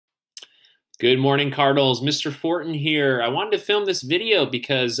Good morning, Cardinals. Mr. Fortin here. I wanted to film this video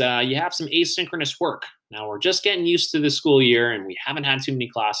because you have some asynchronous work. Now, we're just getting used to the school year, and we haven't had too many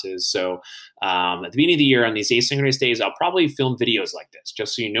classes. So at the beginning of the year, on these asynchronous days, I'll probably film videos like this,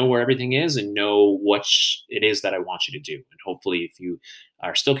 just so you know where everything is and know what it is that I want you to do. And hopefully, if you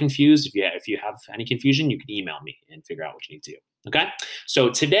are still confused, if you have any confusion, you can email me and figure out what you need to do. Okay, so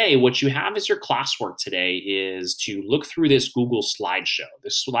today what you have as your classwork today is to look through this Google slideshow.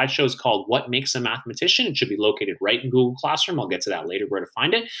 This slideshow is called What Makes a Mathematician? It should be located right in Google Classroom. I'll get to that later where to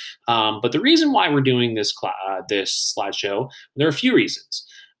find it. But the reason why we're doing this slideshow, there are a few reasons.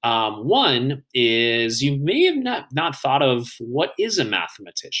 One is you may have not thought of what is a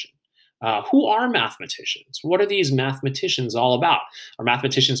mathematician. Who are mathematicians? What are these mathematicians all about? Are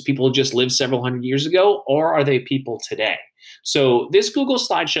mathematicians people who just lived several hundred years ago, or are they people today? So this Google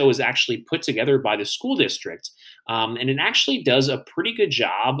slideshow is actually put together by the school district, and it actually does a pretty good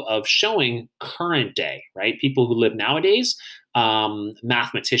job of showing current day, right? People who live nowadays,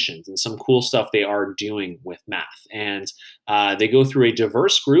 mathematicians, and some cool stuff they are doing with math. And they go through a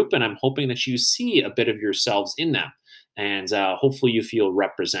diverse group, and I'm hoping that you see a bit of yourselves in them, and hopefully you feel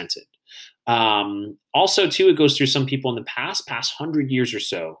represented. Also, too, it goes through some people in the past 100 years or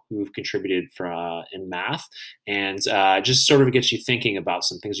so who've contributed in math, and just sort of gets you thinking about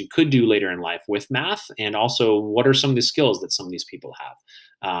some things you could do later in life with math, and also what are some of the skills that some of these people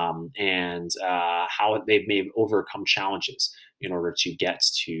have, and how they've maybe overcome challenges in order to get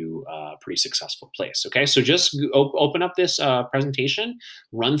to a pretty successful place. Okay, so just open up this presentation,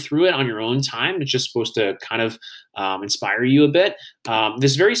 run through it on your own time. It's just supposed to kind of inspire you a bit.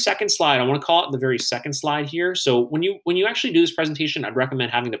 This very second slide, I want to call it the very second slide here. So when you actually do this presentation, I'd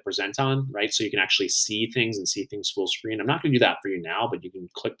recommend having the present on, right? So you can actually see things and see things full screen. I'm not going to do that for you now, but you can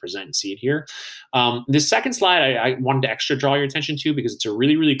click present and see it here. This second slide, I wanted to extra draw your attention to because it's a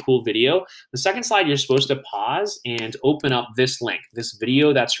really, really cool video. The second slide, you're supposed to pause and open up this link, this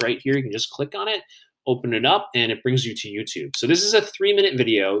video that's right here. You can just click on it, open it up, and it brings you to YouTube. So this is a 3-minute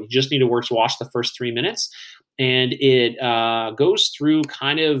video. You just need to watch the first 3 minutes. And it goes through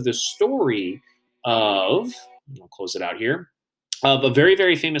kind of the story of, I'll close it out here, of a very,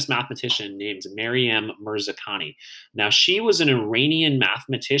 very famous mathematician named Maryam Mirzakhani. Now, she was an Iranian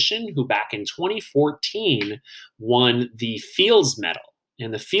mathematician who back in 2014 won the Fields Medal.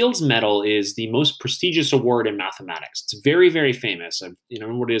 And the Fields Medal is the most prestigious award in mathematics. It's very, very famous. I've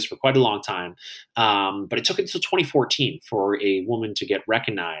known what it is for quite a long time. But it took until 2014 for a woman to get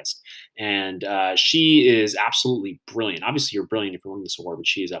recognized. And she is absolutely brilliant. Obviously, you're brilliant if you're winning this award, but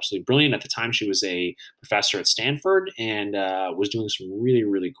she is absolutely brilliant. At the time, she was a professor at Stanford and was doing some really,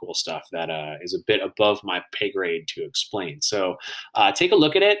 really cool stuff that is a bit above my pay grade to explain. So take a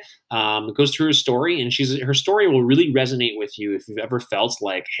look at it. It goes through her story, and her story will really resonate with you if you've ever felt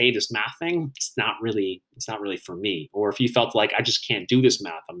like, hey, this math thing, it's not really for me. Or if you felt like I just can't do this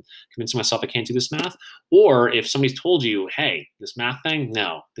math, I'm convincing myself I can't do this math. Or if somebody's told you, hey, this math thing,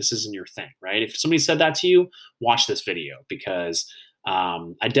 no, this isn't your thing, right? If somebody said that to you, watch this video because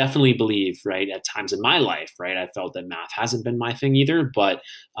I definitely believe, right, at times in my life, right, I felt that math hasn't been my thing either. But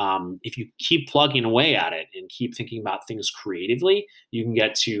if you keep plugging away at it and keep thinking about things creatively, you can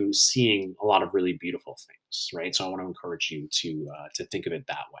get to seeing a lot of really beautiful things, right? So I want to encourage you to think of it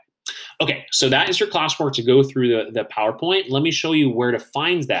that way. Okay, so that is your classwork to go through the PowerPoint. Let me show you where to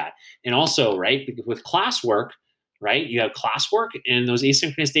find that. And also, right, with classwork, right, you have classwork, and those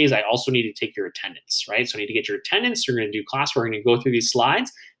asynchronous days, I also need to take your attendance, right? So I need to get your attendance. You're going to do classwork and you go through these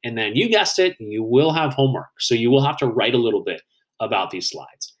slides, and then you guessed it, you will have homework. So you will have to write a little bit about these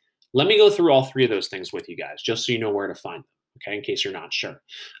slides. Let me go through all three of those things with you guys, just so you know where to find them. Okay, in case you're not sure.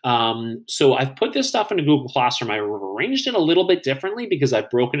 So I've put this stuff into Google Classroom. I've arranged it a little bit differently because I've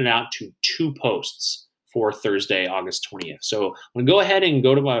broken it out to 2 posts for Thursday, August 20th. So I'm gonna go ahead and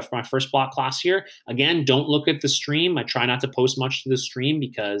go to my first block class here. Again, don't look at the stream. I try not to post much to the stream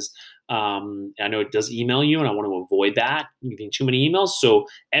because I know it does email you and I want to avoid that, getting too many emails. So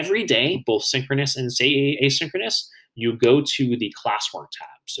every day, both synchronous and say asynchronous, you go to the classwork tab.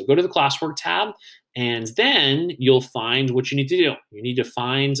 So go to the classwork tab, and then you'll find what you need to do. You need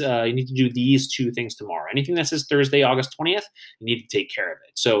to do these 2 things tomorrow. Anything that says Thursday, August 20th, you need to take care of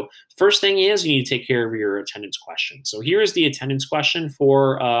it. So first thing is you need to take care of your attendance question. So here is the attendance question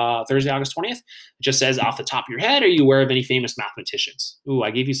for Thursday, August 20th. It just says, off the top of your head, are you aware of any famous mathematicians? Ooh,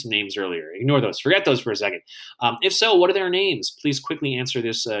 I gave you some names earlier. Ignore those. Forget those for a second. If so, what are their names? Please quickly answer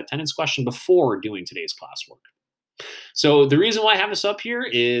this attendance question before doing today's classwork. So the reason why I have this up here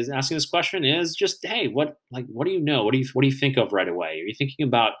is asking this question is just, hey, what do you know? What do you think of right away? Are you thinking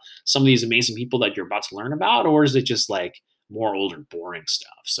about some of these amazing people that you're about to learn about, or is it just like more older, boring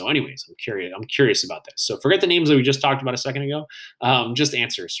stuff. So anyways, I'm curious about this. So forget the names that we just talked about a second ago. Just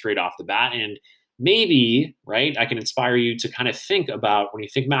answer straight off the bat. And maybe, right, I can inspire you to kind of think about, when you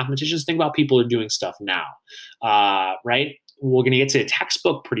think mathematicians, think about people who are doing stuff now, right? We're going to get to a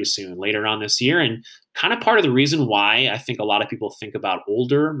textbook pretty soon, later on this year. And kind of part of the reason why I think a lot of people think about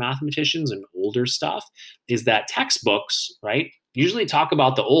older mathematicians and older stuff is that textbooks, right, usually talk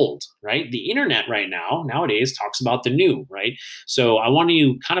about the old, right? The internet right now, nowadays, talks about the new, right? So I want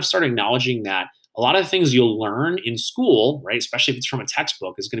you to kind of start acknowledging that a lot of the things you'll learn in school, right, especially if it's from a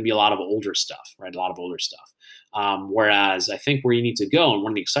textbook, is going to be a lot of older stuff, right? A lot of older stuff. Whereas I think where you need to go, and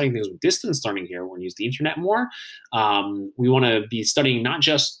one of the exciting things with distance learning here, when you use the internet more, we want to be studying not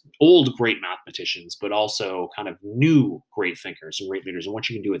just old great mathematicians, but also kind of new great thinkers and great leaders and what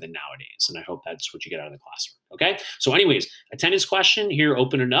you can do with it nowadays. And I hope that's what you get out of the classroom. Okay. So anyways, attendance question here,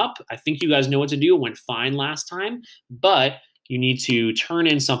 open it up. I think you guys know what to do. It went fine last time, but you need to turn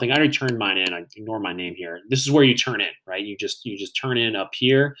in something. I already turned mine in. I ignore my name here. This is where you turn in, right? You just turn in up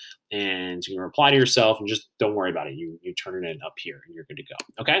here, and you can reply to yourself, and just don't worry about it. You turn it in up here, and you're good to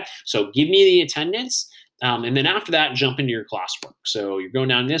go. Okay. So give me the attendance, and then after that, jump into your classwork. So you're going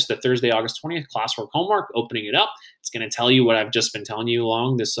down this, the Thursday, August 20th classwork homework. Opening it up, it's going to tell you what I've just been telling you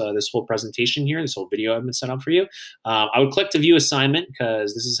along this this whole presentation here, this whole video I've been set up for you. I would click to view assignment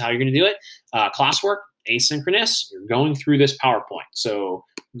because this is how you're going to do it. Classwork. Asynchronous, you're going through this PowerPoint. So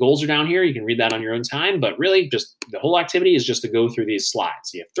goals are down here. You can read that on your own time, but really just the whole activity is just to go through these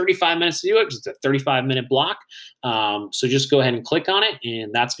slides. You have 35 minutes to do it because it's a 35-minute block. So just go ahead and click on it,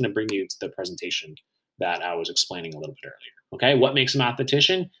 and that's going to bring you to the presentation that I was explaining a little bit earlier. Okay, what makes a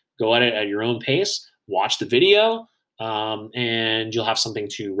mathematician? Go at it at your own pace, watch the video, and you'll have something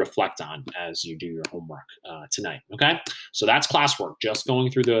to reflect on as you do your homework tonight, okay? So that's classwork, just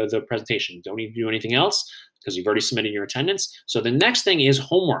going through the presentation. You don't need to do anything else because you've already submitted your attendance. So the next thing is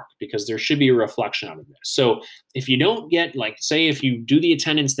homework, because there should be a reflection out of this. So if you don't get, like, say if you do the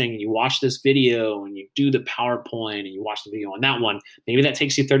attendance thing and you watch this video and you do the PowerPoint and you watch the video on that one, maybe that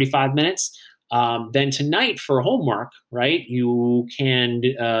takes you 35 minutes. Then tonight for homework, right, you can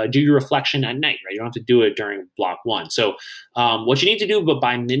do your reflection at night, right? You don't have to do it during block one. So what you need to do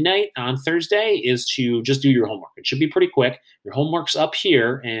by midnight on Thursday is to just do your homework. It should be pretty quick. Your homework's up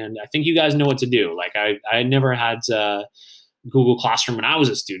here, and I think you guys know what to do. Like I never had Google Classroom when I was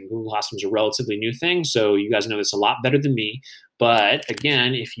a student. Google Classroom is a relatively new thing, so you guys know this a lot better than me. But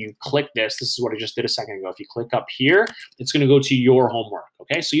again, if you click this is what I just did a second ago. If you click up here, it's going to go to your homework,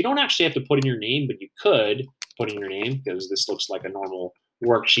 okay? So you don't actually have to put in your name, but you could put in your name because this looks like a normal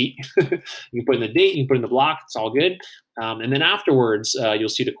worksheet. You put in the date, you put in the block, it's all good. And then afterwards, you'll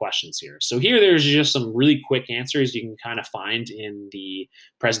see the questions here. So here, there's just some really quick answers you can kind of find in the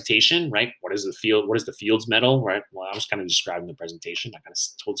presentation, right? What is the field? What is the Fields Medal, right? Well, I was kind of describing the presentation. I kind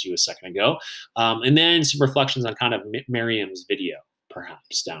of told you a second ago. And then some reflections on kind of Miriam's video,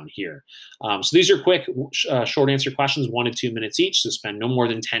 perhaps down here. So these are quick, short answer questions, 1 to 2 minutes each. So spend no more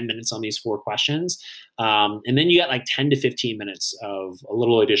than 10 minutes on these 4 questions. And then you got like 10 to 15 minutes of a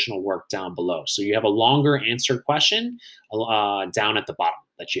little additional work down below. So you have a longer answer question down at the bottom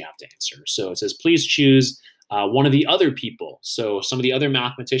that you have to answer. So it says, please choose one of the other people. So some of the other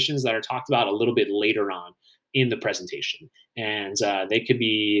mathematicians that are talked about a little bit later on in the presentation. And they could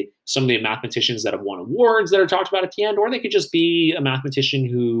be some of the mathematicians that have won awards that are talked about at the end, or they could just be a mathematician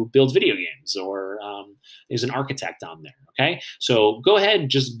who builds video games or is an architect on there, okay? So go ahead,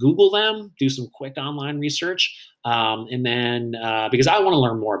 just Google them, do some quick online research, and then, because I want to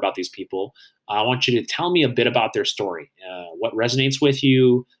learn more about these people, I want you to tell me a bit about their story, what resonates with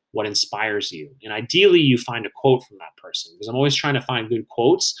you, what inspires you. And ideally, you find a quote from that person, because I'm always trying to find good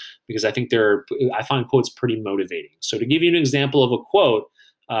quotes, because I think I find quotes pretty motivating. So to give you an example of a quote,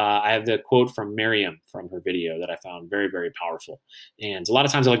 I have the quote from Miriam from her video that I found very, very powerful. And a lot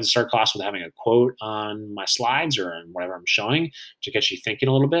of times I like to start class with having a quote on my slides or on whatever I'm showing to get you thinking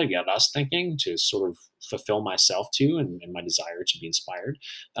a little bit, get us thinking, to sort of fulfill myself too and my desire to be inspired.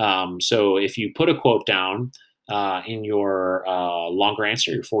 So if you put a quote down in your longer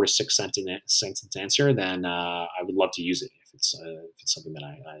answer, your 4 to 6 sentence answer, then I would love to use it if it's something that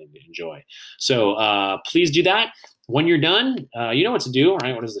I enjoy. So please do that. When you're done, you know what to do,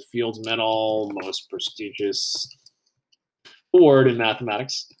 right? What is the Fields Medal, most prestigious award in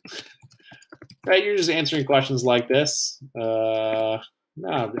mathematics? Right, you're just answering questions like this. No,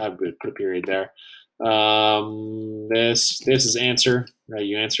 I would put a period there. This is answer, right?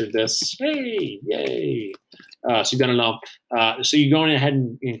 You answered this. Hey, yay. So you've done it all. So you're going ahead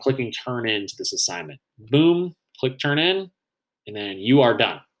and clicking turn into this assignment. Boom, click turn in, and then you are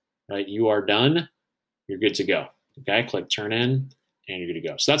done, right? You are done. You're good to go. Okay, click turn in, and you're good to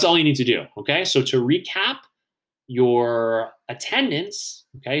go. So that's all you need to do. Okay, so to recap your attendance,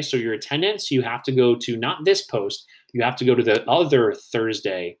 okay, so your attendance, you have to go to not this post, you have to go to the other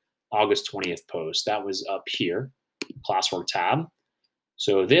Thursday, August 20th post. That was up here, classwork tab.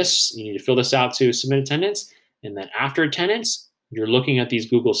 So this, you need to fill this out to submit attendance. And then after attendance, you're looking at these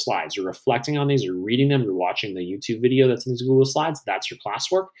Google Slides. You're reflecting on these, you're reading them, you're watching the YouTube video that's in these Google Slides. That's your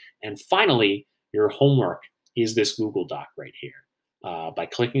classwork. And finally, your homework is this Google Doc right here. By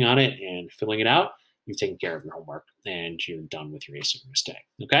clicking on it and filling it out, you've taken care of your homework and you're done with your asynchronous day.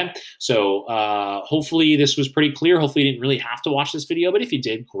 Okay, so hopefully this was pretty clear. Hopefully you didn't really have to watch this video, but if you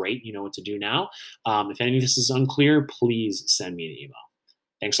did, great. You know what to do now. If any of this is unclear, please send me an email.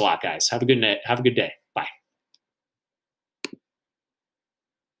 Thanks a lot, guys. Have a good day.